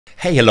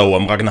Hey, hello,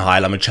 I'm Ragnar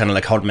Heil. I'm a channel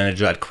account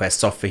manager at Quest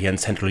Software here in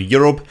Central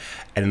Europe.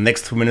 And in the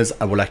next 2 minutes,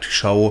 I would like to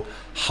show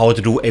how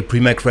to do a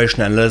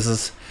pre-migration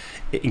analysis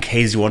in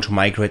case you want to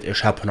migrate a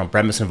SharePoint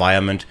on-premise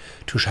environment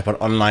to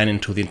SharePoint Online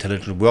into the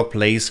intelligent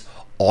workplace,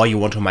 or you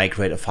want to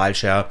migrate a file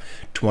share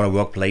to modern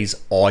workplace,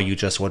 or you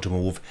just want to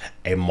move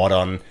a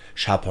modern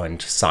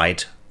SharePoint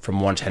site from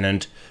one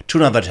tenant to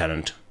another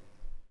tenant.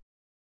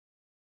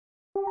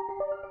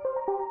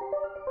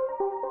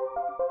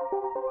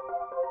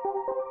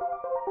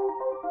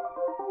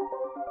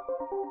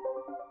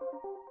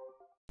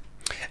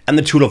 And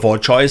the tool of our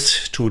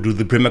choice to do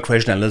the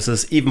pre-migration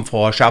analysis, even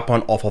for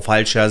SharePoint or for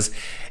file shares,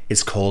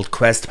 is called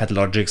Quest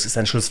Metalogix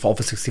Essentials for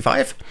Office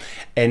 365.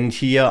 And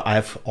here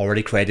I've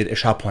already created a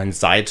SharePoint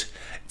site.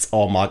 It's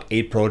our Mark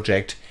 8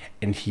 project.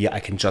 And here I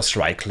can just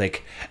right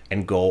click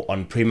and go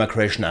on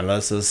pre-migration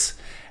analysis.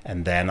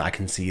 And then I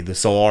can see the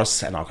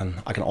source, and I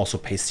can also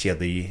paste here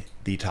the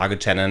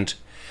target tenant.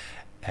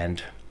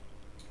 And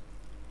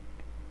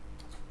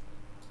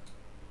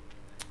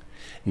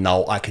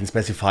now I can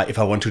specify if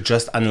I want to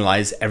just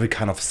analyze every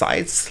kind of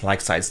sites,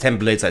 like sites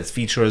templates, sites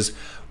features,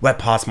 web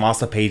paths,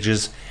 master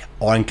pages,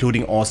 or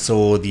including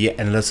also the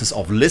analysis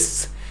of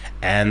lists.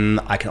 And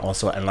I can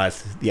also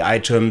analyze the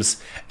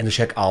items and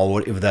check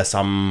out if there's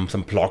some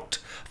blocked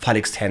file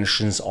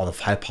extensions or the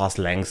file path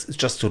length is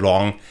just too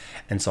long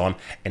and so on.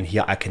 And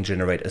here I can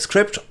generate a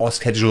script or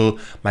schedule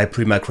my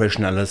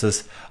pre-migration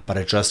analysis, but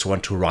I just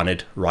want to run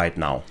it right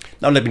now.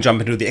 Now let me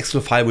jump into the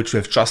Excel file which we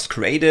have just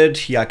created.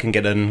 Here I can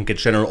get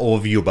general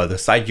overview about the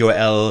site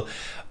URL,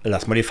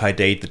 last modified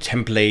date, the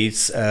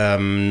templates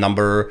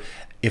number,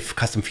 if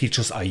custom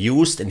features are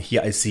used, and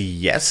here I see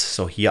yes.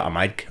 So here I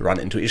might run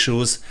into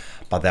issues,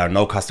 but there are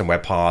no custom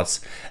web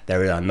paths,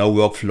 there are no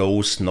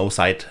workflows, no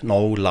site,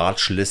 no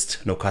large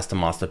list, no custom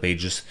master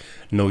pages,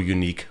 no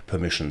unique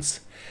permissions.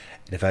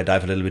 And if I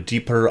dive a little bit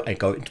deeper, I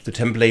go into the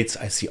templates,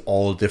 I see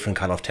all different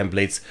kind of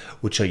templates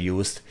which are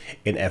used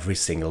in every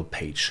single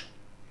page.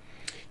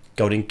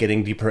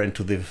 Getting deeper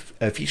into the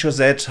feature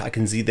set, I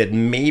can see that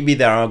maybe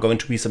there are going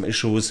to be some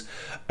issues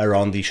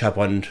around the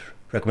SharePoint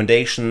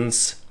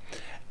recommendations.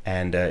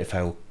 And if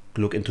I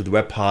look into the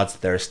web parts,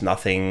 there's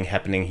nothing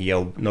happening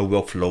here, no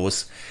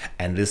workflows.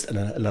 And list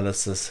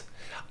analysis,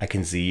 I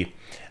can see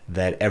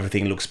that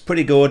everything looks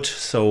pretty good.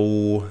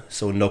 So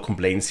no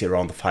complaints here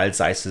around the file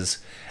sizes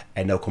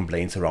and no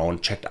complaints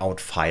around checked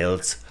out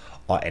files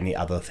or any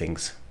other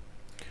things.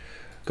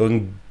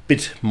 Going a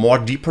bit more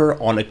deeper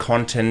on a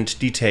content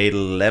detail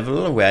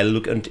level, where I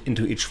look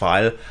into each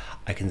file,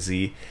 I can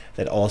see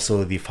that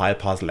also the file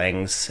path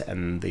lengths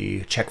and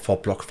the check for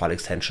block file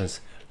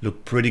extensions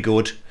look pretty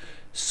good.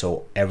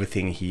 So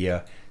everything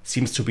here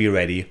seems to be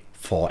ready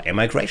for a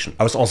migration.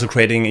 I was also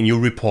creating a new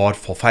report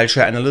for file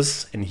share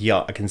analysis, and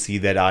here I can see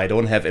that I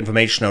don't have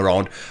information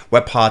around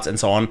web parts and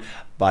so on,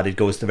 but it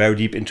goes very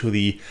deep into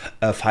the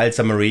file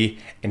summary.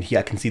 And here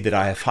I can see that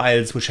I have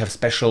files which have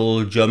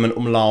special German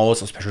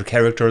umlauts or special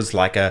characters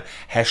like a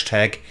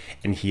hashtag,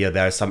 and here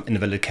there are some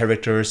invalid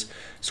characters.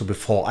 So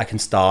before I can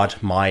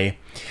start my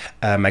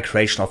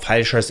migration of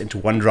file shares into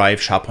OneDrive,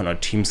 SharePoint or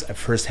Teams, I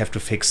first have to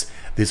fix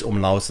these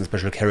umlauts and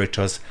special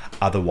characters,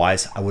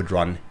 otherwise I would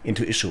run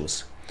into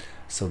issues.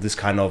 So this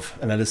kind of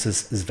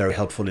analysis is very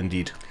helpful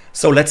indeed.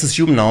 So let's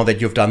assume now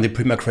that you've done the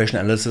pre-migration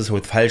analysis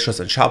with file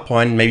shares and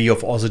SharePoint. Maybe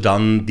you've also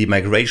done the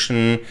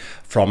migration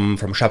from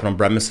SharePoint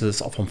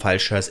on-premises or from file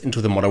shares into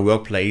the modern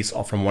workplace,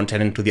 or from one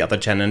tenant to the other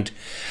tenant.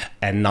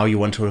 And now you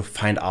want to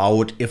find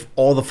out if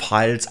all the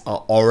files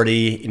are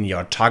already in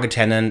your target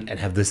tenant and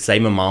have the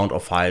same amount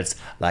of files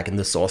like in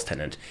the source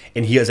tenant.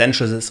 And here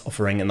Essentials is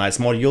offering a nice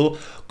module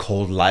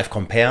called Live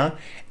Compare.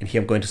 And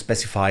here I'm going to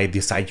specify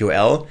the site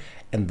URL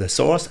and the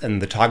source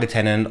and the target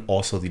tenant,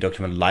 also the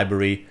document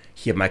library.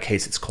 Here in my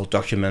case it's called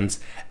documents,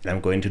 and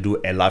I'm going to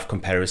do a live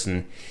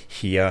comparison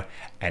here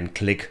and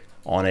click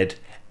on it,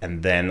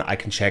 and then I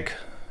can check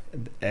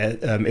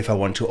if I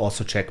want to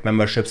also check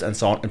memberships and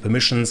so on and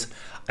permissions.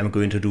 I'm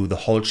going to do the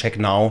whole check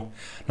now,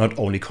 not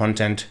only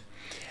content,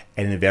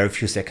 and in a very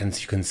few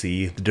seconds you can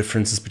see the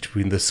differences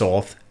between the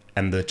source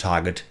and the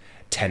target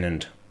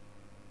tenant.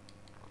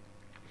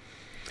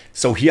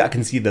 So here I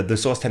can see that the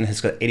source tenant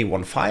has got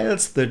 81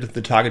 files, the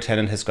target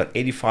tenant has got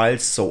 80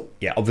 files. So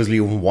yeah, obviously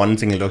one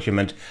single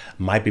document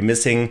might be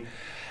missing.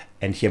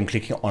 And here I'm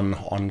clicking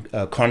on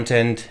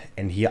content,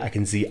 and here I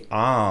can see,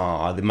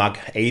 the Mark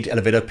 8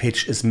 elevator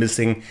pitch is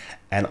missing,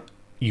 and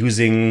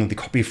using the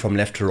copy from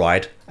left to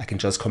right, I can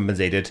just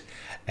compensate it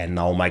and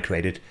now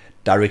migrate it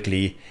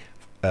directly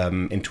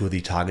into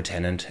the target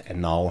tenant.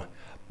 And now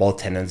both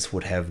tenants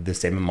would have the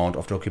same amount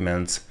of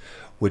documents,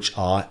 which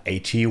are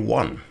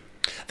 81.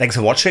 Thanks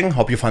for watching.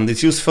 Hope you found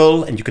this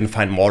useful, and you can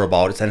find more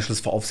about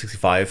Essentials for Office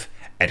 365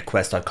 at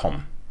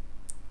quest.com.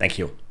 Thank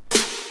you.